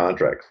about their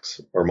contracts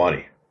or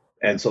money.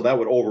 And so that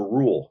would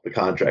overrule the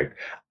contract.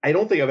 I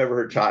don't think I've ever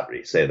heard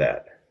Chatri say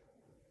that.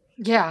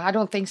 Yeah, I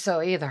don't think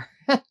so either.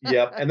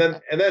 Yep. And then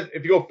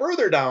if you go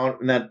further down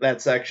in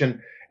that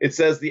section, it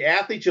says the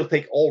athlete shall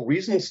take all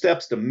reasonable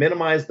steps to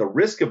minimize the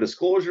risk of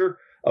disclosure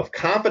of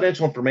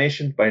confidential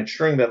information by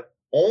ensuring that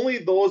only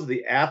those of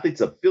the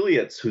athlete's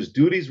affiliates whose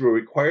duties will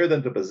require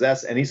them to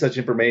possess any such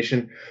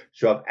information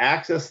shall have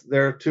access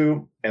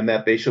thereto, and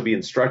that they shall be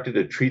instructed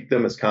to treat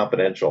them as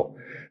confidential.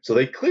 So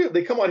they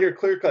come out here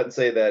clear cut and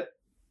say that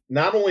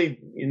not only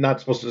you're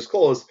not supposed to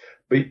disclose,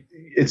 but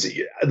it's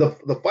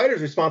the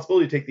fighter's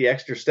responsibility to take the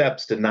extra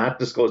steps to not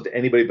disclose to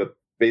anybody but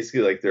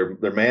basically like their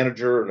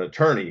manager or an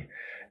attorney.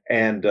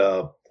 And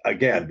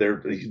again,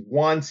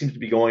 one seems to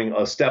be going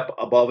a step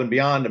above and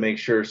beyond to make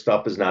sure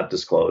stuff is not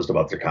disclosed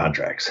about their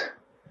contracts.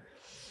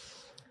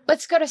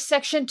 Let's go to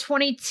section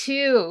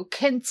 22,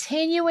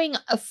 continuing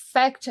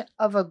effect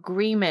of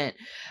agreement.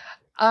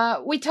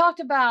 We talked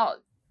about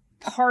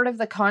part of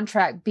the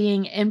contract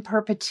being in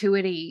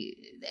perpetuity.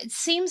 It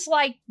seems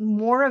like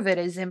more of it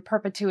is in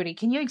perpetuity.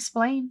 Can you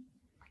explain?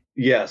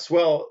 Yes.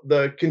 Well,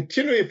 the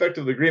continuing effect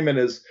of the agreement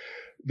is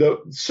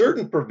the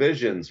certain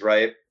provisions,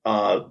 right?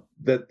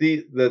 That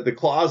the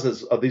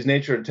clauses of these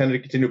nature are intended to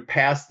continue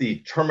past the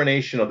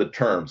termination of the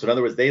term. So in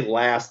other words, they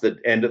last the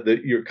end of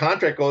your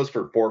contract goes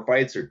for 4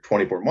 fights or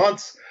 24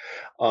 months,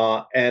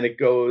 and it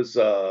goes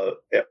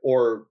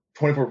 4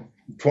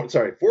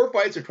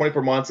 fights or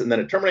 24 months, and then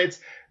it terminates.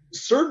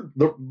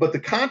 But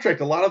the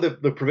contract, a lot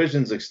of the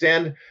provisions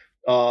extend.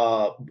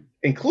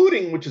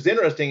 Including, which is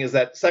interesting, is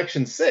that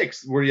section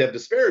 6 where you have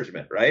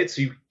disparagement, right?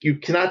 So you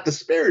cannot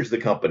disparage the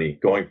company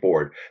going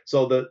forward.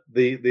 So the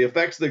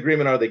effects of the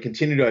agreement are they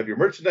continue to have your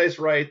merchandise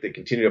right, they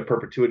continue to have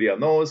perpetuity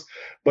on those,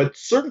 but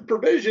certain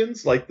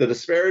provisions like the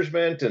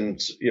disparagement and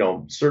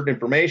certain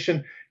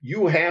information,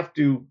 you have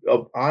to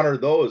honor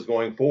those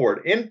going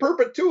forward in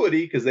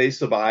perpetuity because they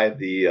survive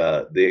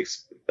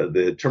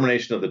the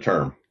termination of the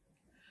term.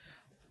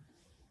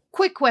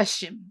 Quick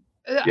question.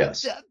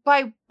 Yes.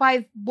 By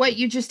what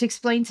you just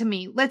explained to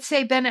me, let's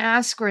say Ben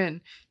Askren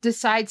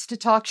decides to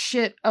talk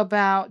shit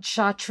about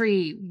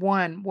Chatri,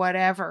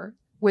 whatever.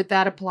 Would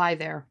that apply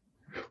there?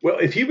 Well,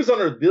 if he was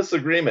under this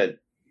agreement,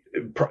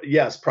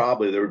 yes,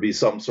 probably there would be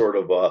some sort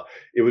of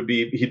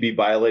he'd be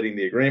violating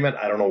the agreement.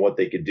 I don't know what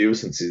they could do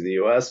since he's in the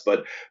U.S.,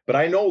 but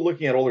I know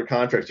looking at older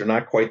contracts, they're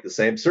not quite the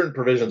same. Certain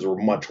provisions were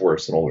much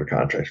worse in older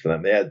contracts for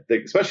them.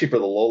 Especially for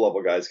the low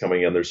level guys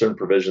coming in, there's certain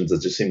provisions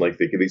that just seem like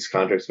these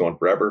contracts go on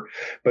forever.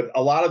 But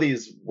a lot of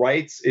these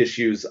rights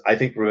issues, I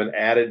think, have been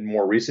added in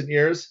more recent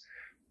years.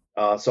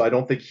 So I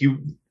don't think he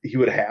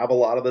would have a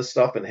lot of this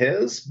stuff in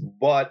his.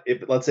 But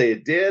if, let's say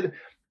it did,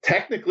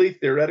 technically,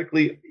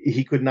 theoretically,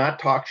 he could not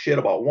talk shit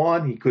about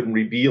one. He couldn't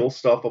reveal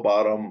stuff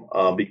about him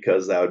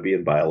because that would be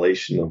in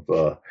violation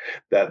of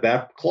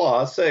that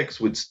clause 6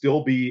 would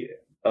still be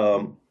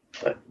going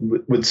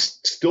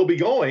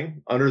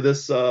under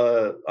this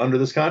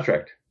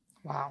contract.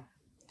 Wow.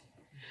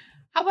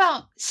 How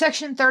about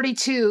Section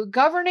 32,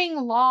 governing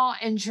law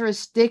and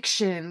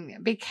jurisdiction?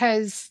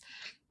 Because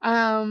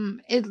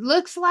it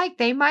looks like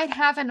they might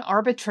have an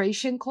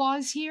arbitration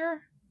clause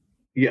here.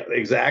 Yeah,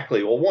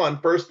 exactly. Well,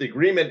 first, the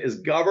agreement is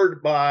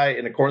governed by,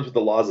 in accordance with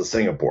the laws of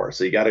Singapore.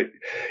 So you got to,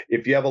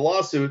 if you have a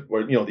lawsuit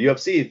where, the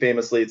UFC,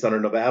 famously, it's under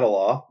Nevada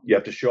law. You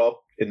have to show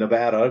up in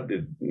Nevada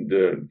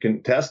to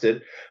contest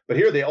it. But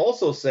here they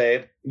also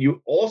say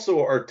you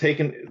also are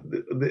taking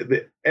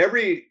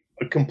every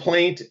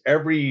complaint,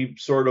 every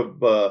sort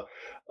of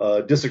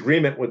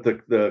disagreement with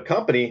the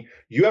company,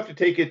 you have to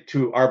take it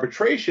to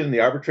arbitration,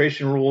 the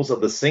arbitration rules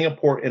of the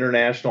Singapore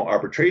International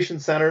Arbitration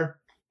Center.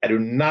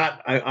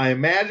 I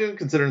imagine,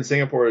 considering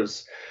Singapore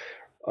is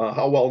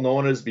how well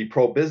known it is to be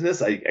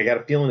pro-business, I got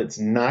a feeling it's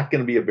not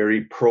going to be a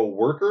very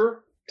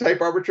pro-worker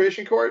type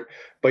arbitration court.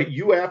 But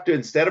you have to,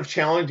 instead of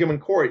challenging them in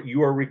court,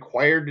 you are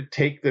required to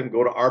take them,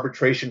 go to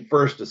arbitration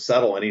first to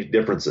settle any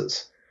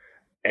differences.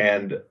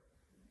 And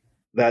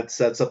that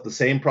sets up the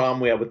same problem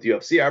we have with the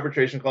UFC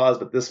arbitration clause,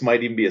 but this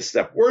might even be a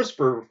step worse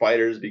for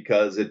fighters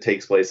because it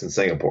takes place in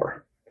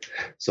Singapore.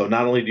 So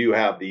not only do you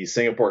have the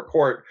Singapore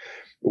court,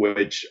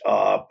 which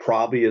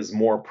probably is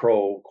more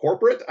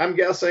pro-corporate, I'm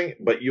guessing,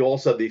 but you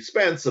also have the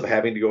expense of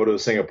having to go to a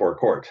Singapore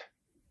court.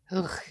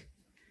 Ugh.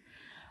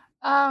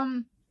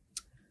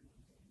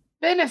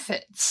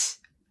 Benefits.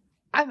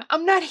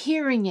 I'm not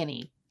hearing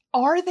any.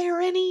 Are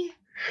there any?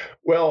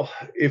 Well,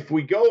 if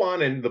we go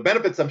on, and the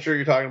benefits I'm sure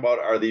you're talking about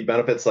are the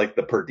benefits like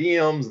the per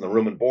diems and the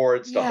room and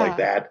board, stuff like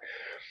that.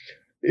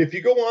 If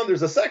you go on,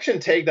 there's a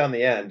section tagged on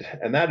the end,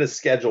 and that is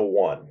Schedule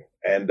 1.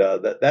 And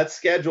that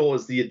schedule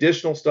is the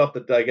additional stuff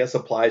that I guess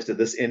applies to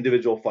this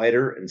individual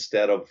fighter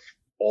instead of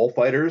all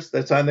fighters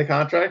that sign the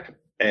contract.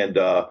 And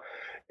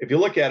if you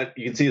look at it,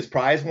 you can see his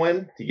prize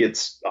win. He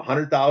gets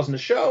 $100,000 to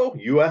show,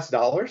 U.S.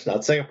 dollars,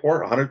 not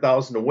Singapore,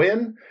 $100,000 to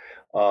win.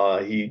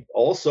 He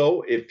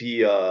also,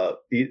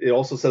 it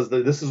also says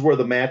that this is where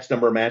the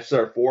number of matches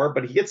are for,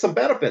 but he gets some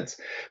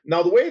benefits.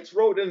 Now, the way it's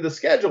wrote into the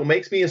schedule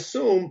makes me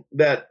assume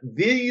that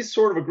these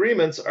sort of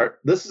agreements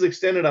this is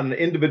extended on an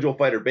individual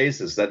fighter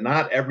basis, that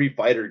not every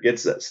fighter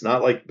gets this.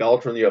 Not like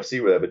Bellator and the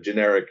UFC where they have a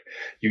generic,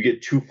 you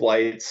get 2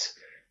 flights,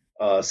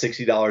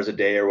 $60 a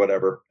day or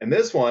whatever. And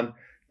this one,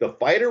 the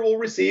fighter will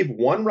receive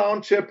 1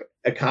 round trip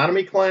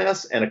economy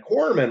class, and a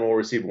cornerman will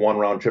receive 1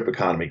 round trip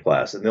economy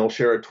class, and they'll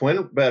share a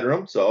twin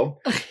bedroom. So,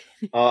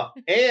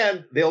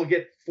 and they'll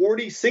get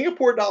 40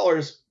 Singapore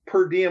dollars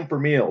per diem for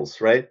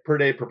meals, right? Per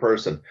day per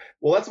person.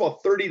 Well, that's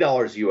about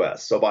 $30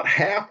 US. So about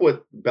half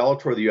what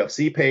Bellator or the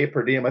UFC pay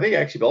per diem. I think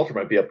actually Bellator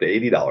might be up to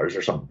 $80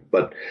 or something,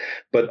 but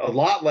a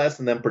lot less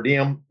than them per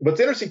diem. What's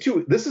interesting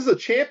too, this is a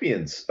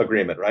champions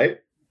agreement, right?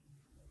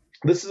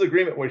 This is an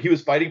agreement where he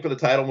was fighting for the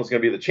title and was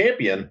going to be the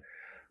champion.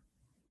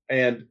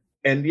 And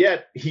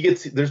yet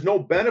there's no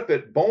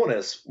benefit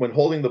bonus when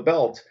holding the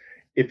belt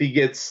if he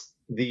gets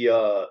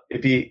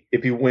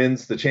if he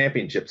wins the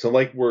championship. So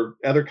like where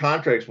other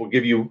contracts will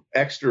give you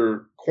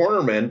extra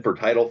cornermen for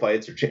title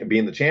fights or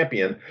being the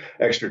champion,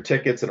 extra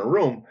tickets in a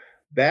room,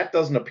 that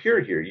doesn't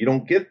appear here. You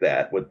don't get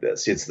that with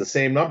this. It's the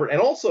same number.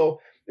 And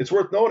also it's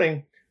worth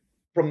noting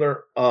from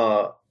their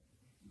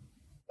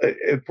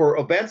for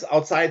events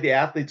outside the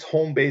athlete's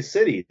home base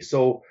city.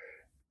 So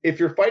if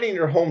you're fighting in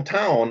your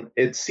hometown,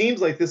 it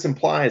seems like this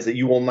implies that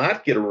you will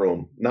not get a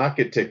room, not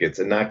get tickets,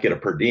 and not get a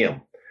per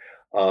diem.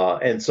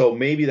 And so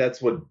maybe that's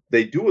what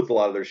they do with a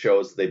lot of their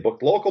shows. They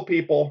book local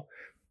people,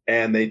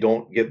 and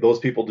those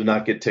people do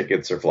not get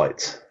tickets or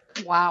flights.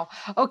 Wow.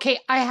 Okay,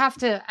 I have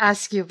to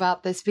ask you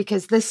about this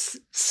because this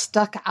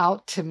stuck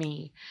out to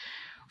me.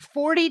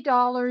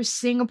 $40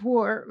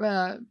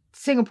 Singapore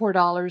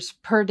dollars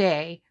per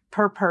day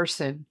per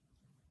person,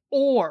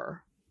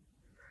 or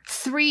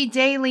 3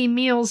 daily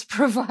meals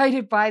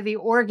provided by the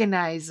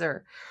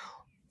organizer.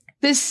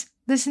 This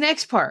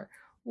next part,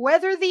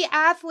 whether the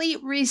athlete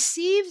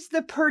receives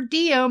the per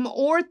diem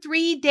or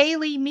 3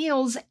 daily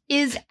meals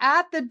is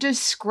at the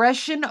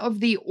discretion of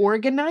the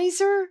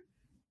organizer?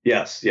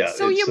 Yes, yeah.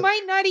 So you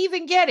might not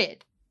even get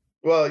it.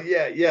 Well,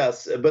 yeah,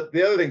 yes. But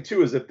the other thing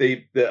too is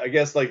I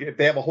guess if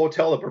they have a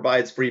hotel that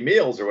provides free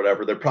meals or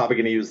whatever, they're probably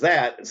going to use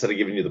that instead of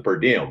giving you the per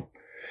diem.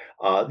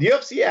 The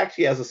UFC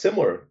actually has a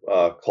similar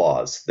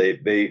clause.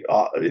 They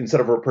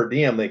instead of a per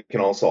diem, they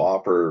can also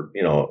offer,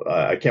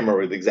 I can't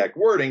remember the exact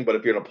wording, but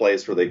if you're in a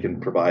place where they can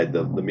provide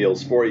the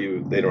meals for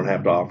you, they don't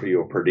have to offer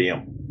you a per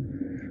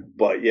diem.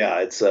 But yeah,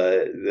 it's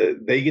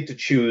they get to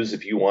choose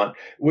if you want,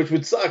 which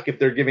would suck if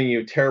they're giving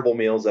you terrible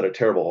meals at a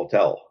terrible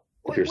hotel.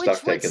 If you're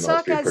stuck taking those for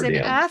your per diem. Which would suck as an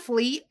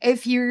athlete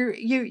if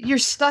you're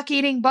stuck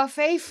eating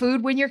buffet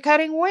food when you're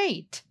cutting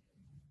weight.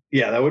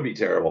 Yeah, that would be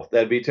terrible.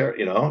 That'd be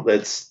terrible.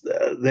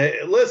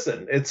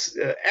 Listen, it's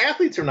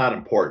athletes are not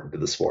important to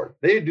the sport.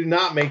 They do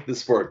not make the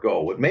sport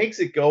go. What makes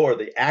it go are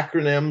the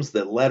acronyms,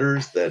 the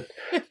letters that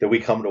we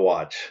come to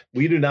watch.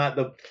 We do not.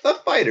 The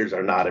fighters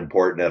are not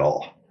important at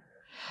all.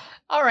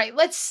 All right,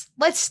 let's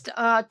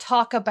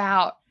talk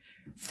about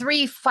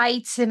 3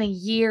 fights in a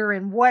year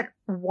and what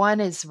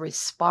one is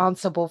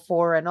responsible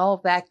for and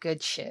all that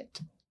good shit.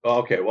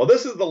 Okay, well,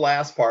 this is the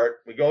last part.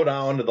 We go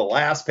down to the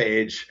last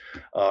page,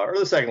 or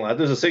the second last.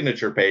 There's a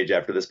signature page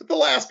after this, but the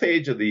last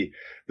page of the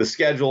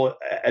schedule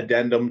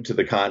addendum to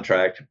the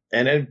contract.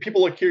 And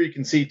people look here, you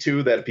can see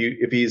too that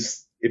if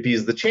he's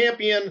the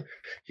champion,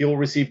 he'll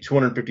receive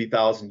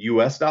 $250,000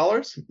 US,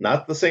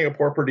 not the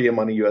Singapore per diem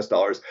money, US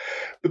dollars.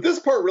 But this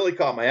part really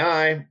caught my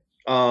eye.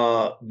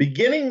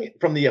 Beginning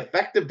from the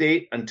effective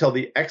date until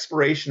the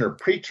expiration or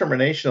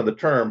pre-termination of the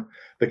term,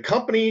 the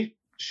company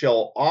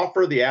shall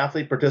offer the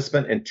athlete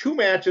participant in 2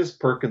 matches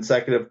per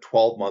consecutive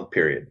 12-month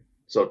period.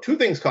 So 2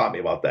 things caught me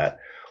about that.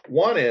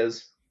 One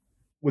is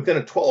within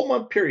a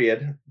 12-month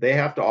period, they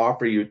have to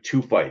offer you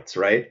 2 fights,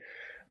 right?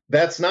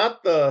 That's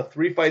not the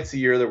 3 fights a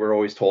year that we're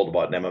always told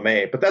about in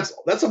MMA, but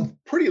that's a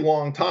pretty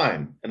long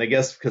time. And I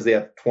guess because they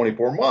have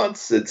 24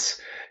 months, it's,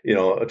 a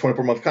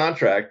 24-month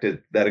contract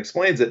that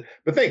explains it.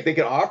 But think, they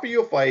could offer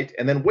you a fight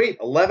and then wait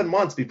 11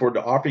 months before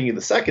offering you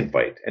the second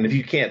fight. And if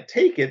you can't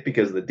take it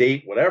because of the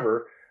date,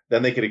 whatever,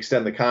 then they could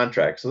extend the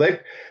contract. So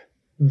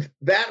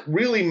that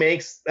really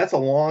that's a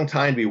long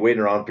time to be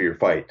waiting around for your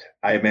fight.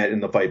 I imagine in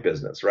the fight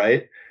business,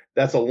 right?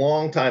 That's a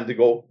long time to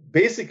go.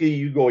 Basically,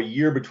 you go a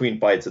year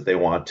between fights if they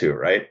want to,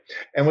 right?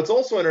 And what's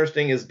also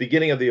interesting is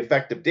beginning of the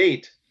effective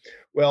date.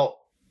 Well,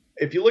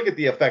 if you look at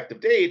the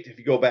effective date, if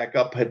you go back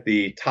up at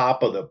the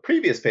top of the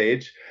previous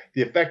page,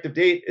 the effective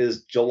date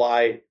is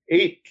July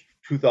 8th,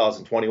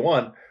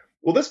 2021.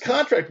 Well, this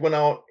contract went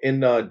out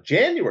in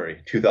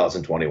January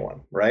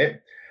 2021,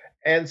 right?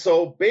 And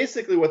so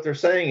basically what they're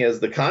saying is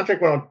the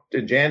contract went out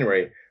in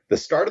January. The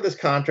start of this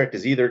contract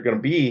is either going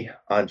to be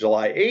on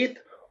July 8th,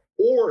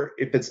 or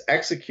if it's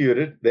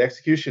executed, the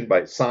execution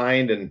by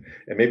signed and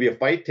maybe a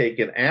fight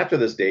taken after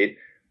this date,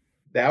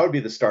 that would be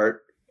the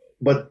start.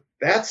 But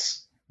that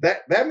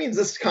means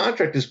this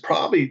contract is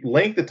probably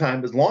length of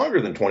time is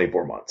longer than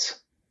 24 months.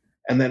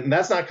 And then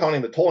that's not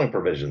counting the tolling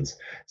provisions.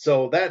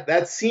 So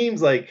that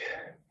seems like,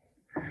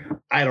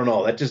 I don't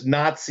know, that does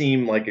not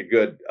seem like a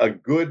good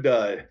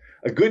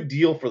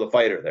deal for the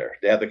fighter there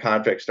to have the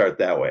contract start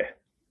that way.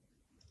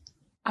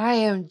 I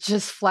am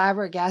just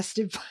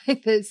flabbergasted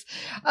by this.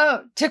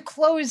 To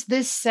close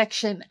this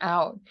section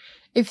out,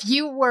 if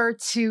you were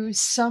to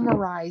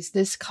summarize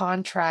this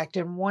contract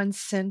in one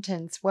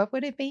sentence, what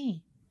would it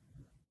be?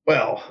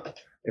 Well,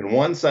 in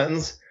one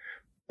sentence,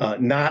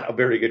 not a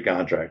very good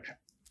contract.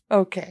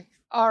 Okay.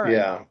 All right.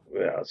 Yeah.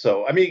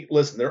 So, I mean,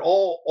 listen, they're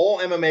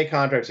all MMA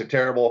contracts are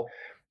terrible.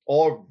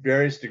 All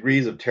various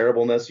degrees of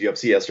terribleness.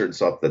 UFC has certain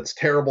stuff that's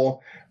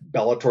terrible.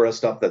 Bellator has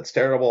stuff that's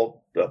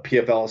terrible.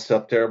 PFL has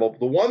stuff terrible.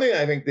 The one thing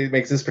I think that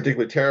makes this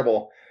particularly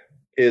terrible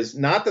is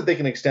not that they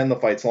can extend the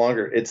fights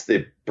longer. It's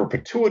the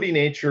perpetuity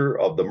nature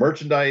of the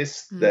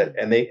merchandise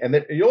and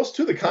you also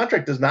too, the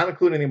contract does not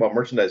include anything about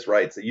merchandise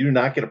rights, that you do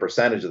not get a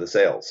percentage of the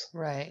sales.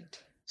 Right.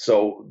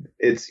 So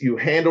you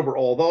hand over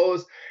all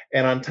those.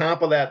 And on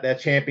top of that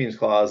champions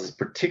clause is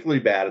particularly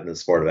bad in the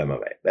sport of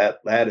MMA.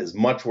 That is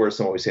much worse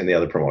than what we see in the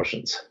other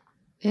promotions.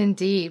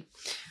 Indeed.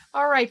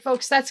 All right,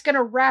 folks, that's going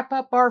to wrap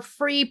up our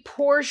free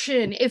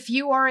portion. If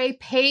you are a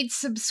paid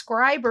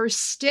subscriber,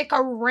 stick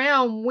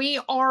around. We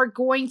are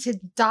going to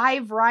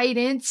dive right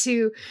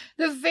into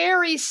the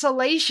very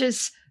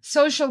salacious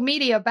social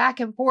media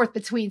back and forth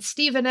between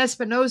Stephen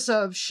Espinosa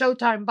of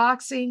Showtime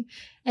Boxing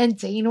and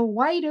Dana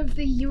White of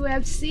the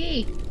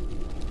UFC.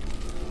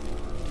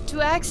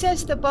 To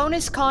access the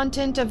bonus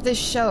content of this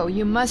show,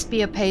 you must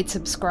be a paid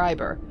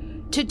subscriber.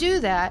 To do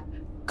that,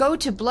 go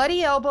to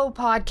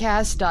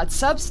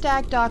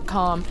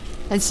bloodyelbowpodcast.substack.com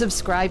and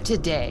subscribe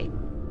today.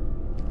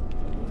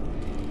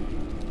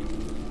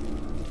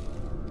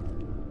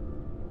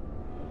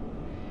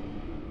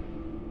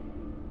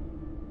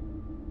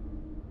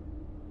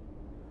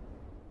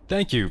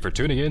 Thank you for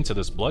tuning in to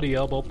this Bloody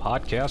Elbow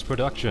Podcast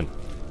production.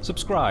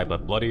 Subscribe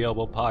at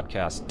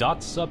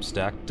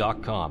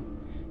bloodyelbowpodcast.substack.com.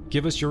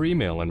 Give us your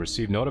email and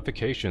receive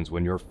notifications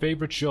when your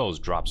favorite shows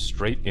drop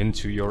straight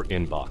into your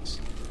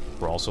inbox.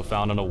 We're also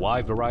found on a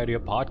wide variety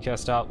of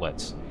podcast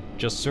outlets.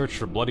 Just search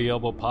for Bloody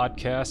Elbow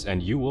Podcast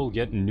and you will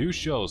get new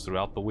shows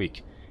throughout the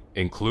week,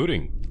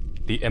 including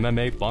the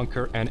MMA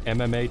Bunker and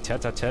MMA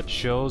Tete-a-Tete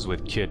shows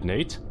with Kid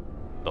Nate,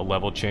 the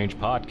Level Change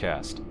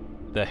Podcast,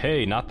 the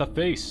Hey Not the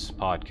Face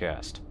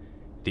Podcast,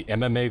 the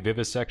MMA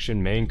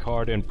Vivisection main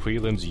card and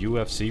prelims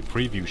UFC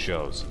preview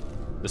shows,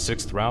 the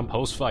 6th Round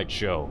post-fight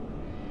show,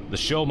 the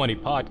Show Money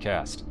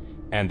podcast,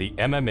 and the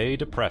MMA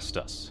Depressed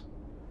Us.